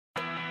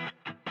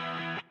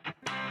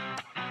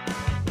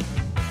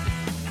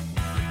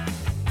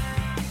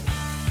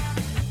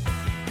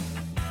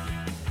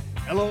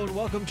Hello and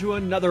welcome to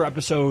another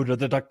episode of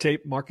the Duct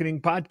Tape Marketing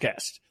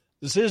Podcast.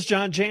 This is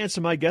John Jantsch,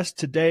 and my guest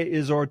today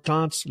is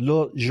Hortense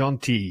Le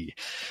Gentil.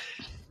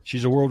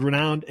 She's a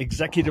world-renowned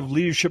executive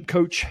leadership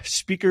coach,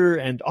 speaker,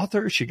 and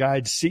author. She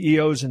guides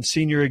CEOs and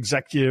senior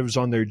executives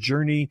on their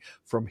journey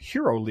from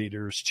hero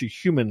leaders to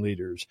human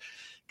leaders.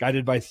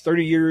 Guided by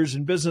 30 years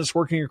in business,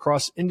 working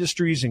across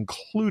industries,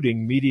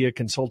 including media,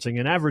 consulting,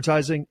 and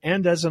advertising,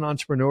 and as an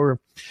entrepreneur.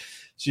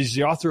 She's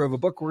the author of a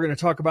book we're going to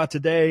talk about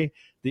today,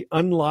 The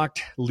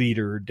Unlocked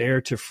Leader,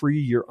 Dare to Free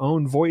Your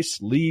Own Voice,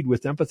 Lead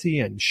with Empathy,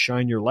 and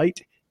Shine Your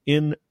Light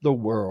in the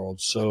World.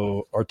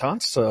 So,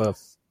 Hortense,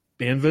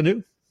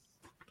 bienvenue.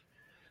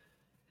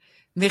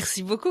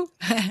 Merci beaucoup.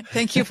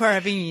 Thank you for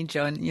having me,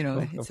 John. You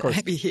know, of course.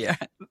 To be here.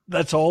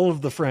 That's all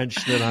of the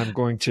French that I'm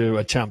going to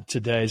attempt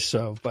today.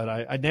 So, but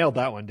I nailed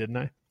that one, didn't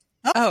I?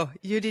 Oh,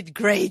 you did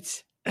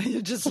great.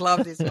 You just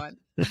love this one.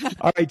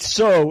 All right.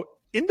 So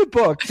in the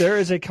book, there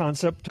is a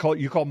concept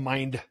you call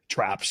mind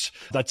traps.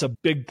 That's a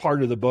big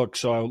part of the book.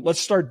 So let's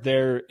start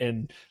there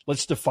and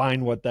let's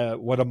define what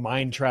a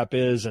mind trap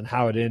is and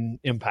how it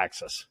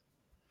impacts us.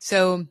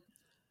 So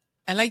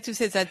I like to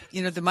say that,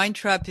 you know, the mind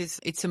trap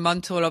it's a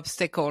mental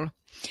obstacle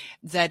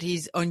that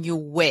is on your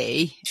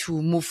way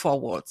to move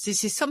forward.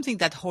 This is something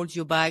that holds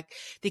you back.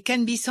 There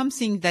can be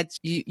something that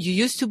you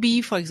used to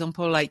be, for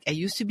example, like I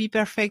used to be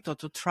perfect or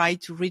to try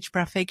to reach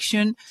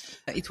perfection.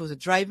 It was a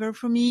driver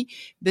for me.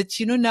 But,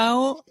 you know,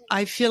 now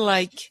I feel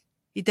like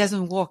it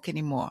doesn't work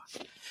anymore.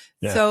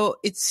 Yeah. So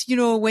it's, you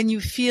know, when you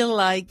feel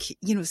like,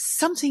 you know,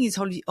 something is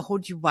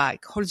holds you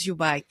back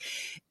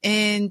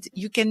and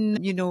you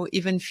can, you know,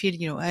 even feel,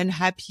 you know,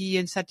 unhappy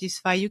and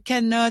unsatisfied. You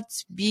cannot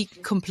be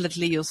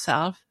completely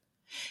yourself.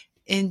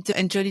 And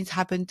John, it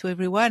happened to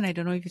everyone. I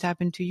don't know if it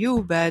happened to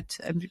you, but,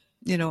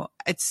 you know,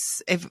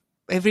 it's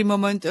every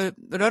moment, a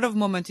lot of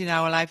moments in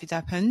our life, it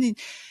happened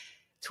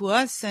to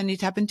us and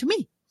it happened to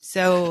me.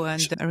 So,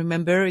 and I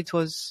remember it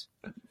was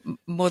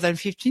more than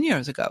 15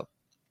 years ago.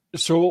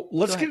 So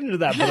let's get into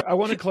that. But I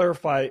want to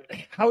clarify,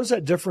 how is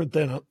that different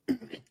than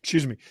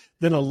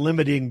than a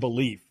limiting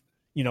belief?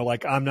 You know,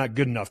 like I'm not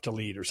good enough to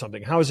lead or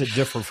something. How is it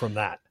different from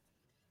that?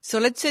 So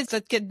let's say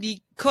that can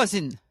be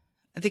cousin.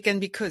 They can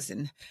be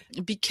cousin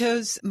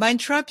because mind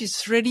trap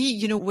is really,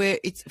 you know, where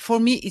for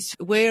me, it's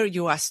where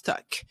you are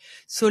stuck.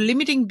 So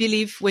limiting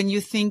belief, when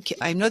you think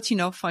I'm not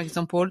enough, for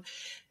example,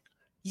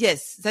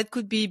 yes, that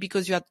could be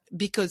because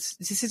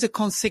this is a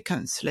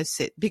consequence, let's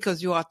say,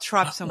 because you are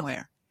trapped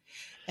somewhere.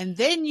 And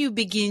then you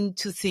begin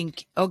to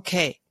think,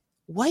 okay,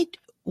 why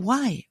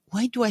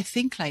do I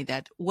think like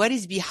that? What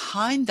is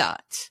behind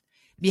that?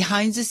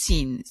 Behind the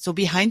scene. So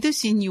behind the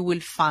scene, you will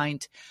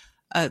find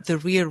the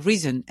real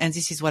reason. And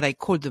this is what I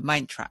call the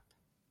mind trap.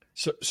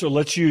 So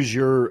let's use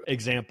your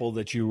example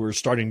that you were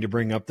starting to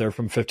bring up there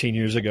from 15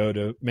 years ago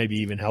to maybe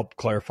even help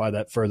clarify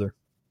that further.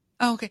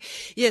 Oh, okay.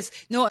 Yes.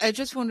 No, I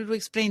just wanted to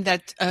explain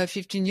that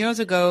 15 years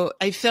ago,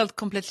 I felt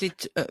completely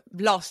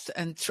lost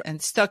and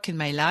stuck in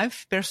my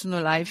life,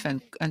 personal life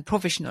and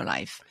professional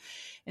life.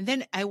 And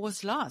then I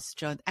was lost,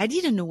 John. I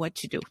didn't know what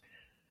to do.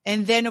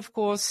 And then, of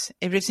course,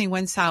 everything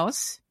went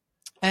south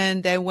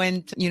and I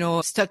went, you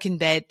know, stuck in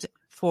bed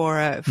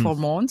for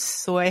months.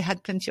 So I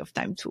had plenty of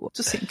time to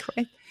think,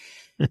 right?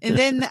 And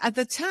then at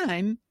the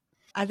time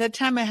I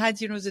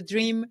had, you know,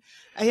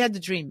 I had the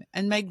dream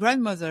and my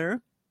grandmother,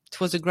 it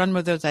was a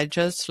grandmother that I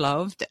just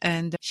loved.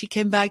 And she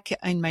came back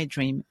in my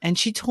dream and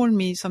she told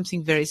me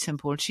something very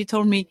simple. She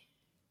told me,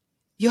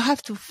 you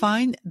have to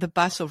find the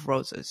path of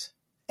roses.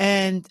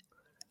 And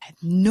I had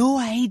no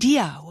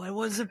idea what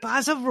was the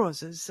path of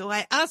roses. So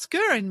I asked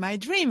her in my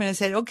dream and I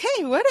said,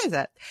 okay, what is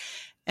that?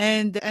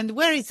 And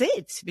where is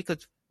it?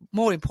 Because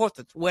more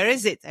important, where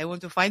is it? I want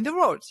to find the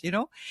rose, you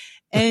know?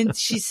 And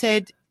she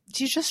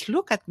just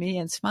looked at me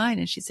and smiled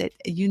and she said,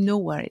 you know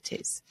where it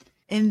is.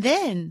 And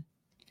then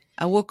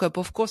I woke up.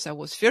 Of course, I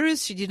was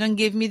furious. She didn't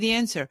give me the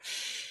answer,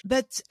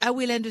 but I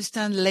will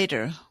understand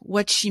later.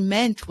 What she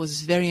meant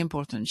was very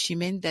important. She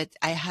meant that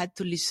I had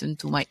to listen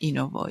to my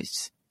inner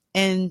voice.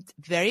 And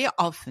very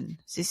often,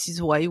 this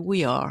is why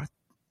we are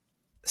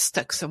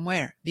stuck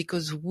somewhere,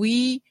 because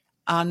we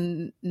are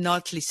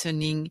not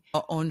listening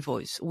our own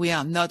voice. We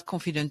are not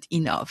confident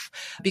enough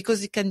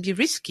because it can be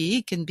risky.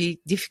 It can be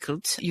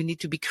difficult. You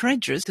need to be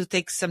courageous to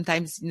take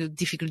sometimes, you know,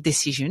 difficult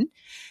decision.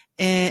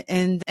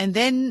 And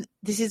then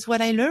this is what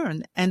I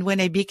learned. And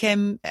when I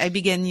began,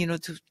 you know,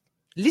 to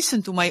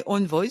listen to my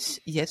own voice.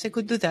 Yes, I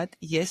could do that.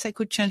 Yes, I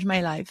could change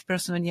my life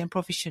personally and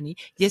professionally.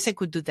 Yes, I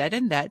could do that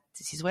and that.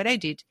 This is what I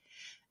did.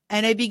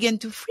 And I began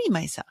to free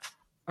myself.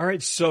 All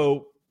right.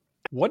 So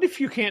what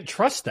if you can't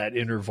trust that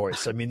inner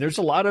voice? I mean, there's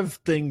a lot of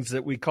things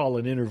that we call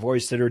an inner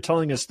voice that are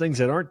telling us things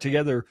that aren't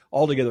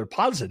altogether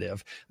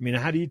positive. I mean,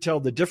 how do you tell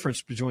the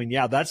difference between,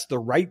 yeah, that's the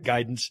right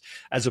guidance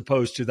as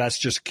opposed to that's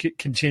just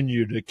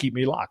continue to keep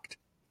me locked?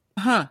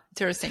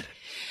 Interesting.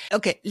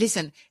 Okay.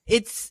 Listen,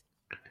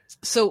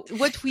 so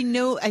what we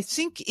know, I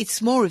think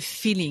it's more a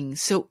feeling.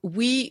 So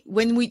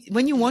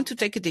when you want to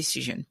take a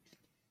decision,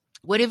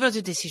 whatever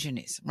the decision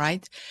is,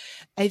 right?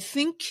 I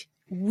think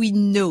we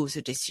know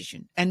the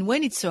decision. And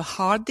when it's a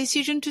hard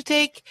decision to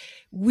take,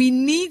 we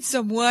need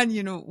someone,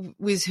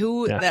 with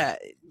who that,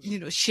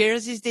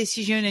 shares this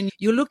decision. And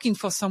you're looking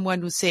for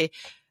someone who say,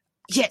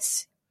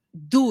 yes,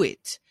 do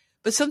it.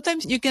 But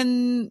sometimes you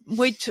can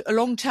wait a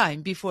long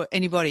time before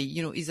anybody,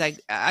 is like,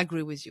 I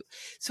agree with you.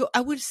 So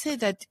I would say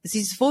that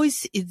this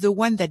voice is the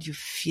one that you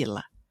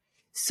feel.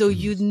 So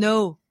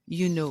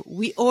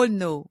we all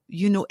know,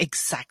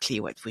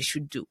 exactly what we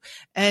should do.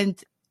 And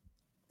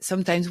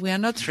sometimes we are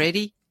not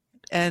ready.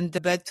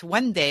 But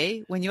one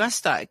day when you are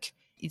stuck,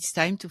 it's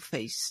time to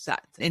face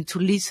that and to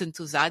listen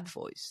to that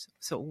voice.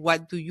 So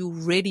what do you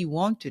really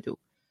want to do?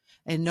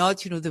 And not,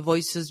 the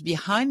voices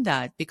behind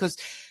that. Because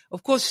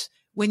of course,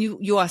 when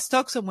you are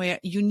stuck somewhere,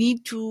 you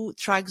need to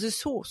track the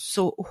source.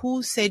 So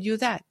who said you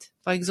that?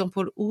 For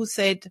example, who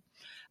said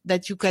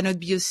that you cannot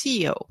be a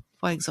CEO?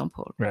 For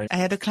example, right. I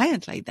had a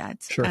client like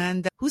that. Sure.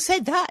 And who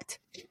said that?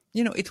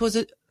 It was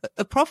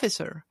a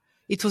professor.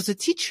 It was a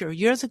teacher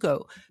years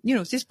ago.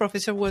 This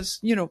professor was,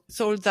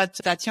 told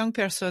that young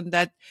person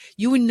that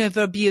you will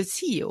never be a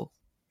CEO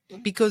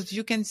because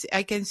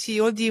I can see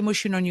all the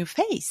emotion on your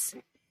face.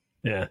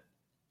 Yeah.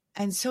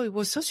 And so it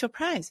was so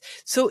surprised.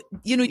 So,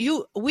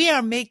 we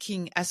are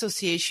making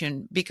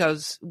association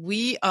because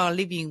we are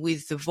living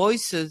with the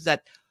voices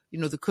that,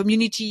 the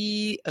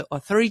community,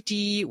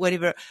 authority,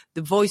 whatever,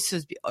 the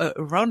voices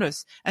around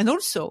us. And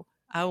also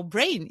our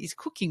brain is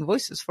cooking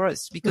voices for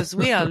us because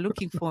we are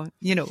looking for,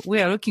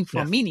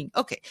 meaning.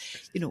 Okay.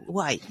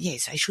 Why?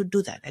 Yes, I should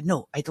do that.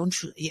 No, I don't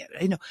should. Yeah,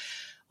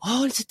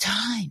 all the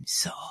time.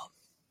 So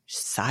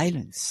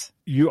silence.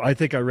 I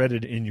think I read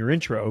it in your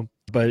intro,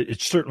 but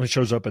it certainly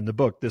shows up in the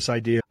book, this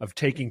idea of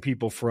taking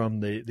people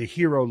from the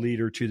hero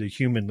leader to the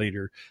human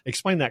leader.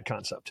 Explain that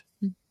concept.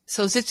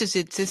 So this is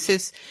it. This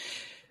is,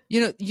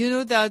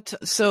 that,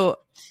 so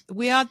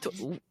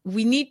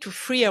we need to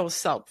free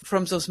ourselves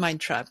from those mind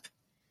traps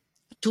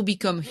to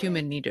become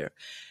human leader.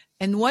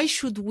 And what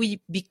should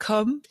we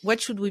become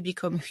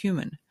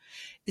human?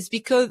 It's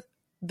because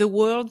the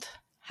world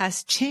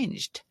has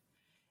changed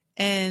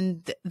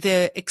and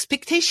the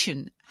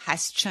expectation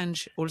has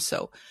changed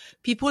also.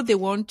 People, they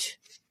want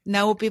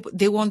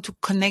to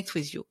connect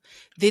with you.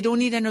 They don't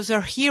need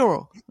another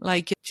hero,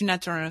 like Tina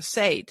Turner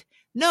said.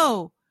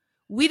 No,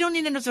 we don't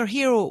need another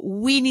hero.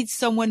 We need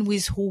someone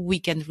with who we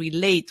can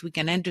relate, we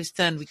can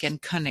understand, we can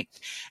connect.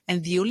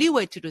 And the only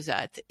way to do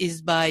that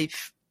is by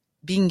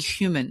being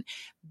human,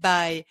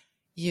 by,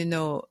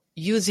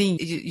 using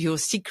your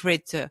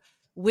secret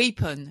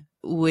weapon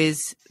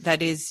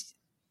that is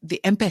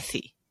the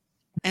empathy.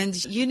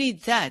 And you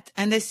need that.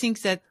 And I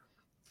think that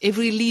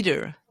every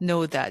leader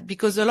know that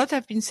because a lot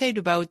have been said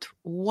about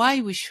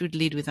why we should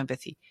lead with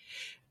empathy,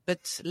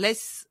 but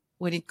less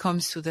when it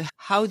comes to the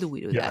how do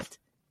we do that.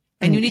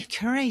 And you need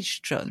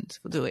courage, John,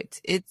 to do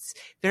it. It's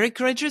very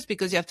courageous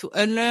because you have to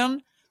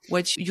unlearn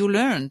what you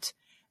learned.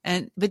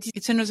 But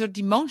it's another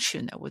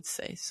dimension, I would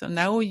say. So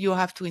now you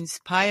have to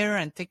inspire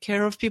and take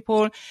care of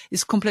people.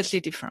 It's completely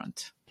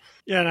different.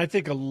 Yeah, and I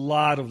think a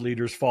lot of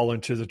leaders fall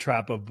into the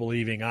trap of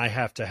believing I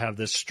have to have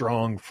this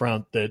strong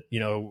front that,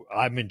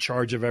 I'm in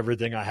charge of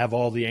everything. I have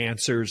all the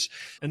answers.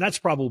 And that's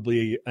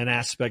probably an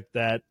aspect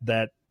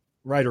that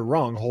right or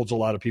wrong holds a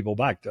lot of people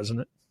back,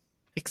 doesn't it?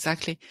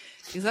 Exactly,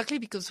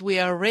 because we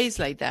are raised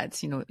like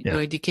that. Your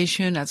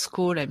education at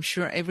school, I'm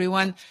sure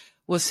everyone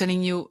was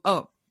telling you,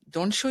 oh,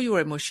 don't show your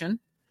emotion.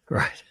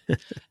 Right.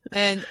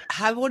 And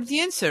have all the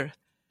answer.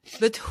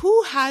 But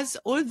who has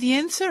all the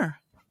answer?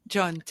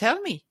 John, tell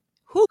me.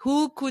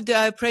 Who could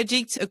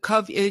predict a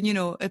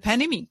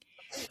pandemic?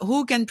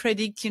 Who can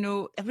predict,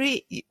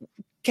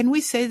 can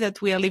we say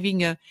that we are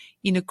living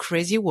in a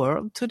crazy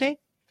world today?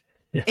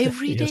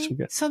 Every day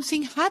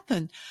something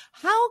happened.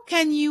 How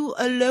can you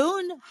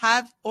alone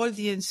have all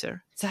the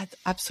answer? That's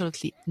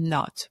absolutely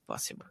not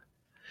possible.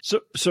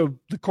 So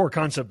the core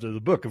concept of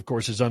the book, of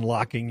course, is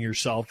unlocking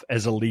yourself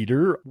as a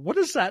leader. What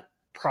does that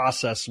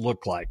process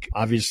look like?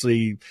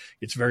 Obviously,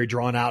 it's very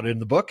drawn out in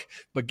the book,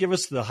 but give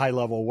us the high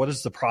level. What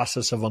does the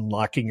process of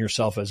unlocking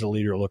yourself as a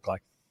leader look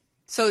like?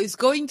 So it's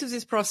going to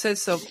this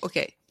process of,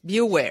 okay, be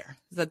aware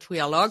that we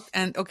are locked.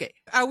 And okay,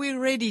 are we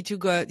ready to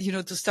go,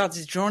 to start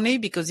this journey?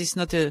 Because it's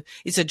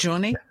a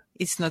journey.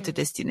 It's not a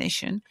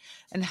destination.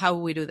 And how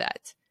we do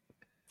that?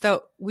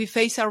 So we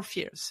face our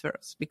fears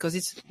first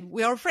because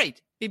we are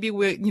afraid. Maybe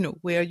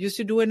we are used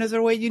to do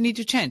another way. You need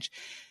to change.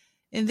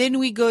 And then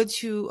we go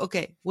to,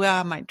 okay, where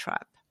am I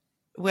trapped?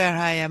 Where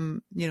I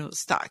am,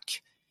 stuck.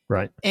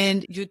 Right.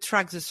 And you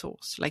track the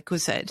source, like we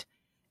said.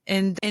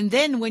 And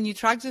then when you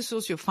track the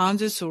source, you found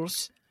the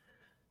source,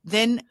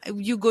 then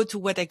you go to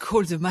what I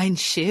call the mind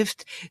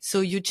shift. So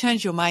you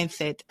change your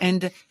mindset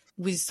and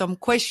with some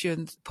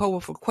questions,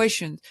 powerful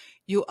questions,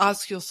 you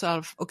ask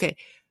yourself, okay,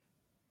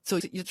 so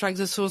you track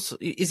the source.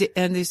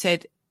 And they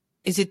said,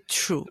 is it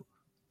true?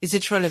 Is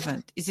it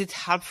relevant? Is it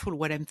helpful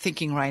what I'm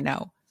thinking right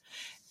now?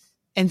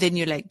 And then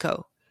you let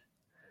go.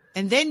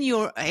 And then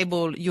you're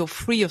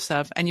free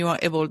yourself and you are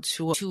able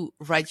to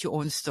write your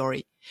own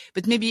story.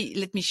 But maybe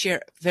let me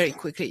share very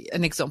quickly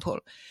an example.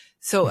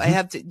 So I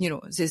have,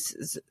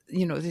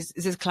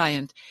 this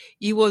client,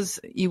 he was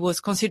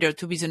considered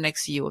to be the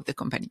next CEO of the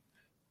company.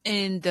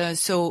 And,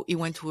 so he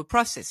went through a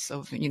process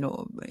of,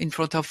 in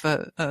front of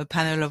a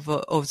panel of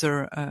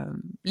other,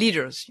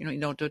 leaders,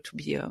 in order to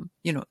be, the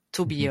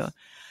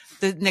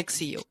next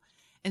CEO.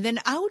 And then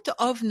out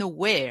of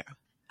nowhere,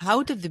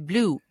 out of the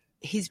blue,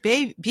 his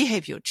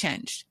behavior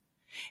changed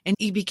and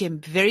he became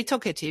very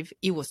talkative.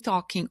 He was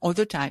talking all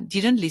the time,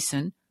 didn't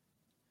listen.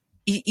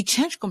 He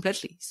changed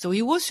completely. So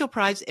he was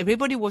surprised.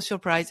 Everybody was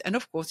surprised. And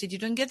of course, he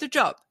didn't get the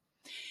job.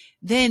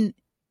 Then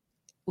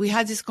we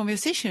had this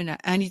conversation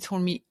and he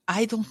told me,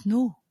 I don't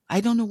know.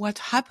 I don't know what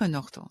happened,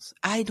 Hortense.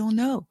 I don't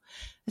know.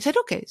 I said,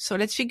 okay, so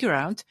let's figure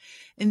out.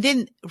 And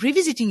then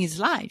revisiting his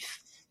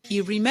life,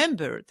 he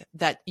remembered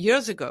that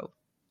years ago,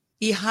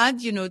 he had,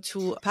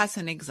 to pass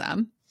an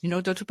exam. In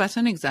order to pass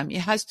an exam, he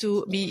has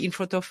to be in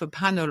front of a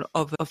panel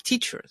of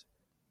teachers.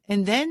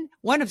 And then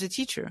one of the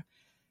teachers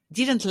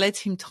didn't let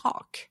him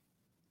talk.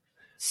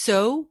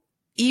 So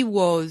he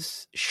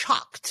was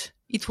shocked.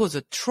 It was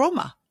a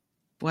trauma.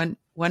 One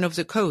of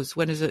the causes,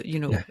 what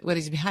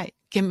is behind,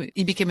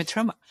 it became a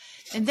trauma.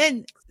 And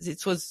then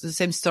it was the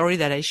same story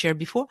that I shared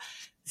before.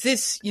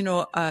 This,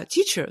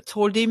 teacher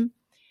told him,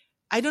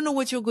 I don't know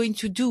what you're going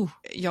to do,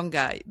 young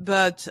guy,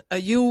 but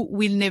you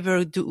will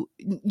never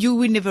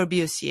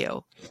be a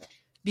CEO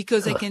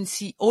because I can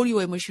see all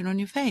your emotion on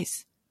your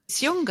face.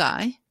 This young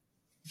guy,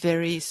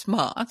 very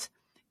smart,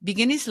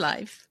 began his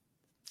life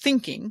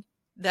thinking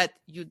that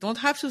you don't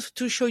have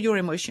to show your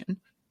emotion.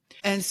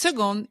 And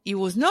second, he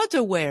was not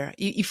aware.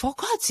 He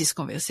forgot this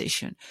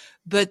conversation,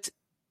 but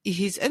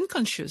his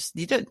unconscious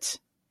didn't.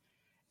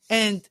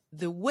 And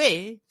the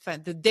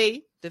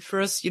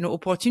first,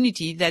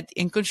 opportunity that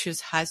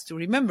unconscious has to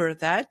remember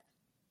that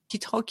he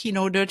talked in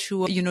order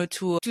to,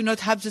 to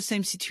not have the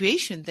same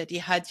situation that he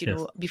had,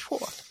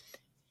 before.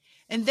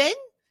 And then,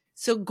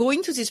 so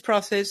going to this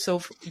process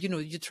of,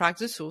 you track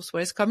the source,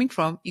 where it's coming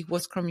from, it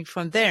was coming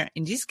from there.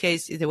 In this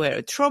case, there were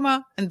a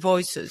trauma and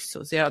voices.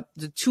 So they are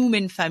the two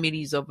main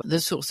families of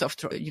the source of,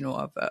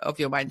 of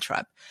your mind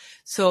trap.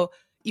 So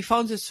he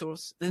found the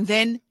source and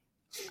then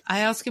I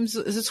asked him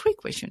the three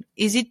questions.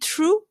 Is it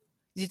true?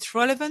 Is it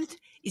relevant?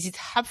 Is it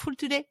helpful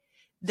today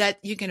that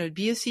you cannot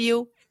be a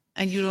CEO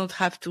and you don't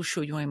have to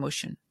show your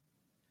emotion?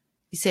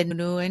 He said,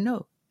 no, I know.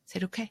 I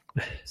said, okay.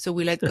 So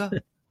we let go.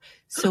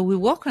 So we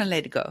work on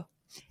let go.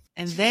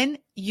 And then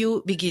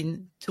you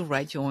begin to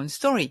write your own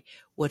story.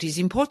 What is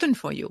important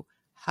for you?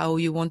 How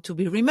you want to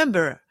be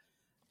remembered?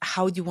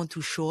 How do you want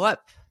to show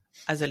up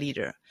as a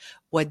leader?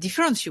 What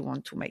difference you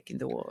want to make in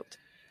the world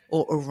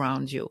or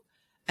around you?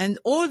 And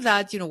all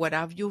that, what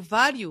are your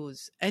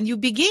values? And you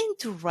begin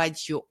to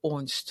write your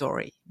own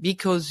story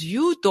because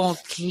you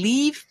don't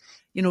live,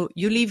 you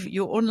live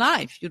your own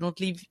life. You don't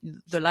live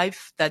the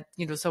life that,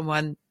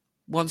 someone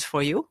wants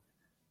for you.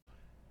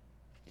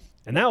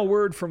 And now a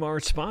word from our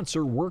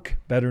sponsor, Work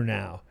Better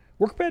Now.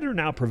 Work Better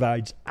Now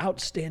provides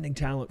outstanding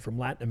talent from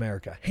Latin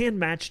America,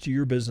 hand-matched to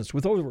your business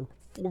with over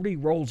 40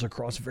 roles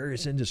across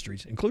various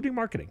industries, including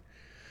marketing.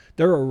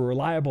 They're a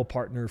reliable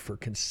partner for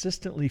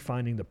consistently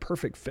finding the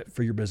perfect fit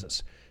for your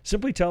business.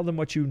 Simply tell them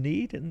what you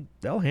need and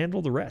they'll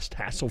handle the rest,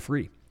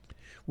 hassle-free.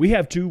 We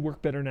have 2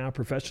 Work Better Now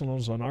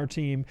professionals on our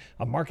team,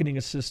 a marketing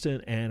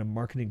assistant and a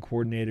marketing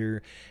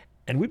coordinator,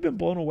 and we've been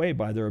blown away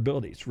by their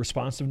abilities,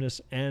 responsiveness,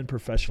 and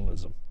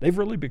professionalism. They've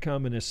really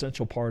become an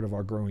essential part of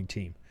our growing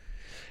team.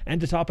 And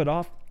to top it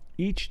off,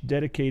 each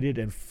dedicated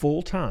and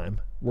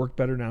full-time Work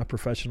Better Now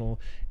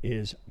professional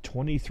is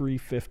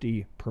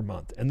 $23.50 per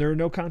month, and there are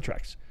no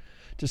contracts.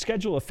 To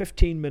schedule a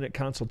 15-minute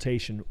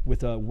consultation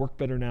with a Work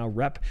Better Now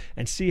rep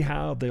and see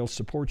how they'll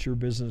support your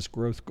business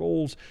growth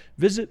goals,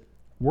 visit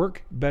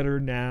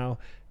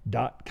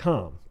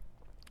workbetternow.com.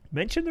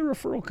 Mention the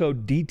referral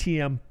code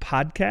DTM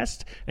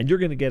Podcast, and you're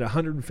going to get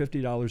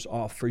 $150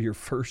 off for your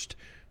first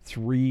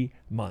 3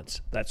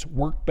 months. That's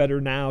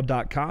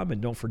workbetternow.com,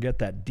 and don't forget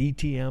that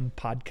DTM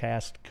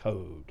Podcast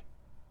code.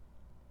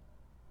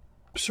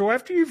 So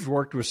after you've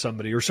worked with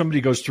somebody or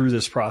somebody goes through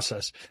this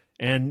process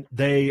and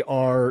they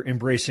are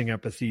embracing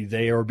empathy,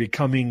 they are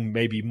becoming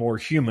maybe more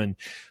human,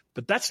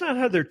 but that's not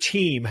how their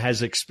team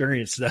has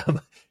experienced them,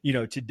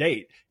 to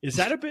date. Is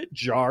that a bit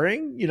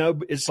jarring?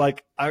 It's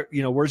like,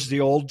 where's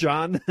the old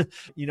John,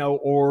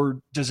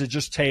 or does it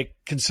just take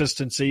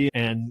consistency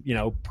and,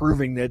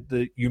 proving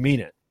that you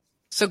mean it?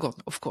 Second,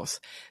 of course.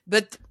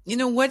 But,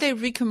 what I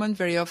recommend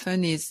very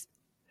often is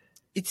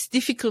it's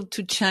difficult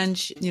to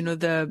change,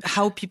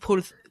 how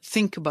people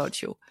think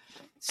about you.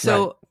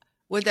 So right.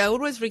 What I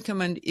always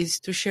recommend is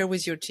to share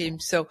with your team.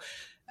 So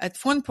at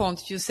one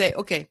point you say,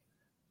 okay,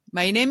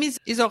 my name is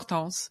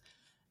Hortense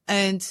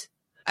and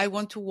I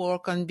want to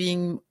work on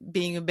being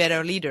a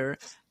better leader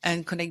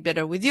and connect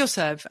better with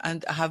yourself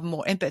and have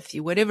more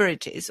empathy, whatever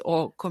it is,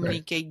 or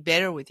communicate right.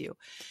 better with you.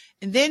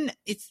 And then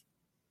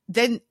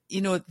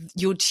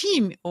your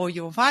team or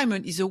your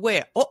environment is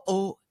aware.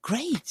 Oh,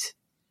 great.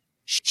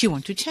 She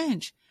wants to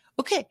change.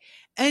 Okay.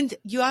 And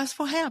you ask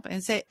for help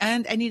and say,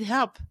 and I need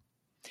help.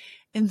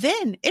 And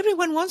then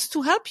everyone wants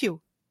to help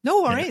you.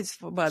 No worries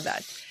about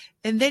that.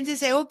 And then they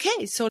say,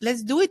 okay, so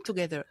let's do it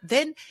together.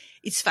 Then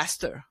it's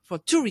faster for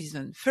two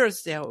reasons.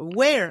 First, they're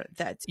aware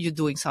that you're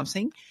doing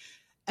something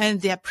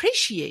and they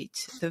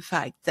appreciate the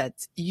fact that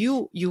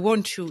you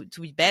want to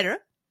be better.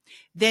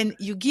 Then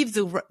you give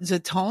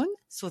the tone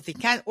so they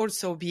can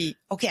also be,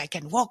 okay, I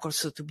can walk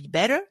also to be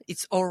better.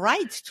 It's all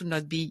right to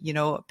not be,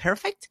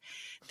 perfect.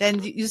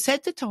 Then you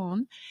set the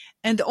tone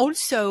and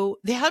also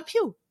they help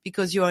you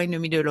because you are in the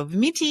middle of a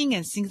meeting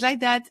and things like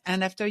that.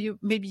 And after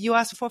maybe you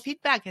ask for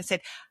feedback and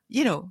said,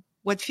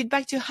 what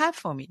feedback do you have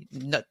for me?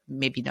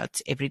 Maybe not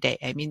every day.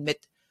 I mean, but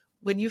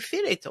when you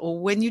feel it or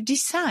when you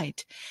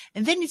decide,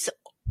 and then it's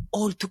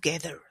all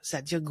together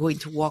that you're going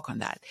to work on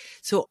that.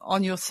 So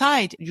on your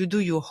side, you do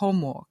your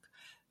homework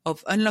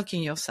of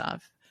unlocking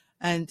yourself.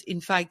 And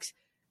in fact,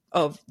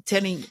 of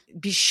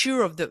be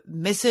sure of the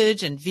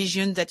message and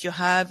vision that you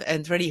have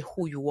and really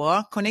who you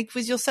are. Connect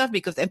with yourself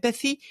because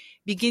empathy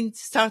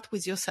start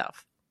with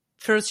yourself.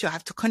 First, you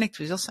have to connect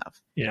with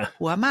yourself. Yeah.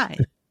 Who am I?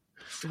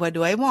 What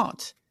do I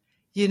want?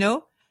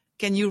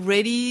 Can you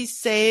really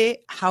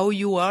say how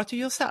you are to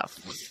yourself?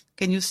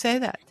 Can you say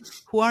that?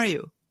 Who are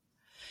you?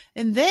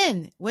 And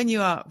then when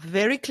you are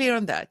very clear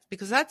on that,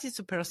 because that is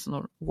a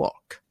personal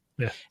work.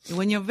 Yeah.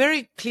 When you're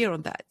very clear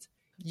on that,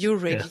 you're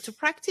ready to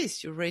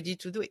practice. You're ready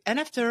to do it. And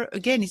after,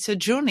 again, it's a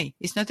journey.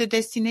 It's not a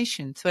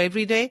destination. So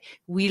every day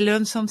we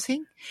learn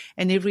something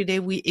and every day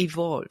we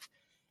evolve.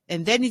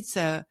 And then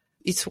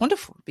it's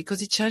wonderful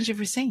because it changes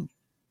everything.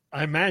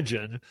 I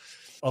imagine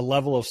a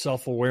level of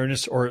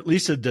self-awareness or at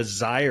least a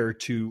desire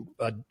to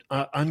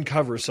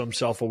uncover some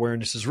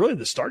self-awareness is really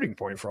the starting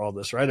point for all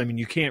this, right? I mean,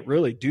 you can't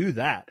really do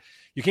that.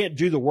 You can't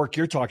do the work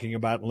you're talking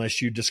about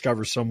unless you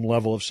discover some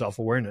level of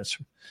self-awareness.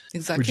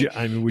 Exactly.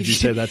 Would you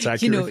say that's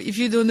accurate? If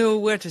you don't know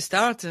where to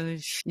start,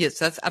 yes,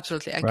 that's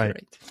absolutely accurate.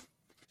 Right.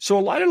 So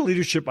a lot of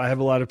leadership, I have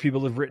a lot of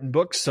people that have written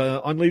books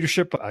on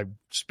leadership. I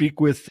speak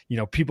with,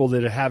 people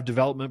that have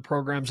development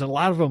programs, and a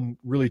lot of them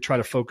really try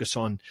to focus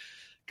on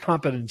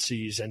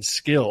competencies and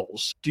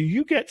skills. Do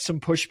you get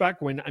some pushback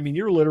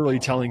you're literally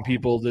telling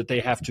people that they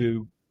have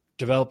to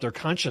develop their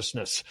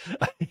consciousness,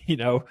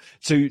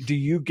 so do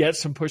you get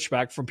some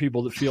pushback from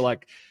people that feel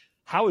like,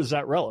 how is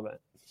that relevant?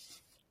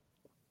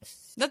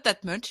 Not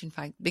that much, in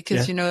fact,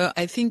 because,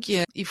 I think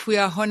if we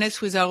are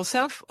honest with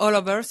ourselves, all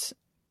of us,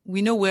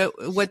 we know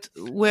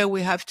where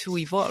we have to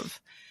evolve.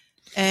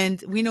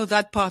 And we know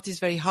that part is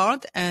very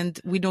hard and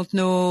we don't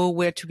know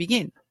where to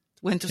begin,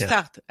 when to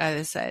start, as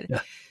I said.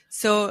 Yeah.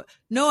 So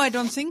no, I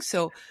don't think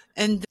so.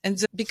 And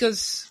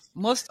because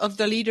most of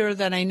the leaders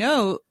that I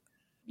know,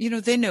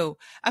 they know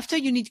after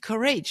you need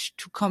courage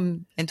to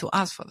come and to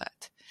ask for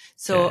that.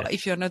 So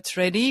if you're not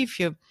ready,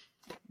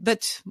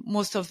 but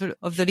most of the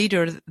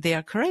leaders, they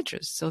are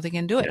courageous, so they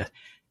can do it.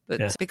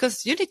 But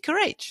because you need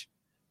courage.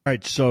 All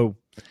right. So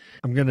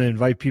I'm going to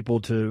invite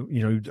people to,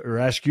 or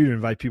ask you to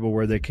invite people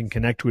where they can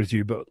connect with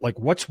you. But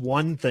what's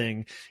one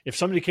thing, if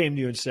somebody came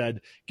to you and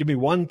said, give me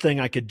one thing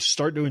I could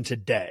start doing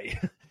today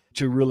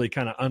to really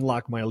kind of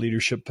unlock my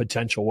leadership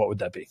potential, what would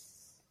that be?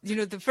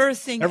 The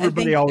first thing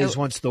everybody always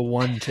wants the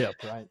one tip,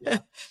 right? Yeah.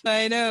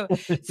 I know.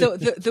 So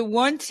the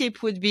one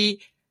tip would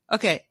be,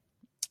 okay,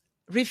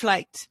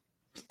 reflect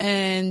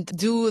and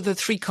do the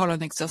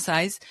 3-column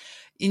exercise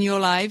in your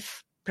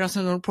life,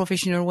 personal,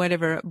 professional,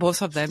 whatever,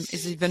 both of them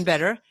is even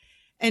better.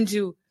 And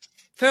do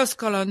first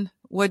column,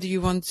 what do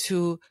you want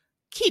to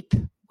keep?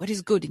 What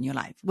is good in your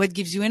life? What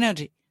gives you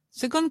energy?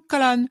 Second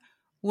column,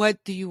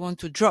 what do you want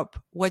to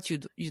drop? What you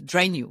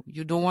drain you?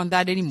 You don't want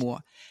that anymore.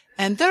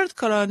 And third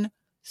column,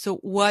 so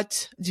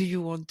what do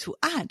you want to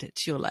add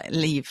to your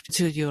life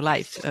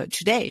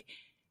today?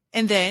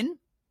 And then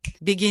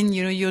begin,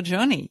 your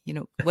journey.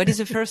 What is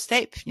the first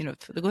step, to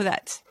go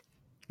that?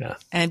 Yeah.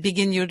 And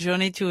begin your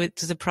journey to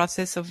the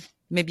process of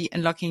maybe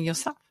unlocking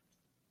yourself.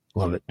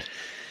 Love it.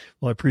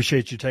 Well, I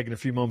appreciate you taking a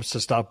few moments to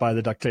stop by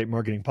the Duct Tape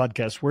Marketing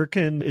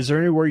Podcast. Is there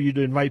anywhere you'd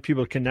invite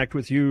people to connect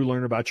with you,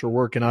 learn about your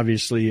work, and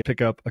obviously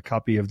pick up a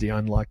copy of The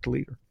Unlocked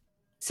Leader?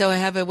 So I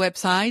have a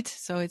website.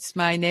 So it's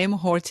my name,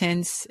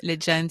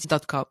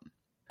 hortenselegend.com.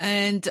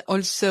 And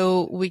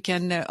also we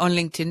can on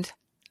LinkedIn,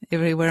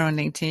 everywhere on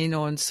LinkedIn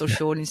or on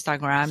social,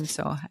 Instagram.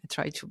 So I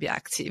try to be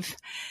active.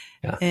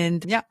 Yeah.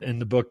 And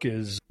the book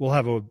we'll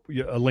have a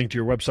link to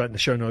your website in the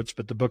show notes,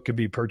 but the book can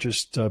be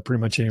purchased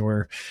pretty much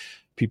anywhere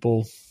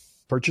people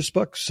purchase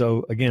books.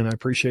 So again, I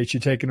appreciate you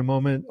taking a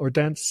moment,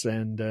 Hortense,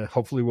 and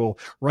hopefully we'll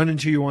run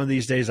into you one of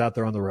these days out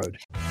there on the road.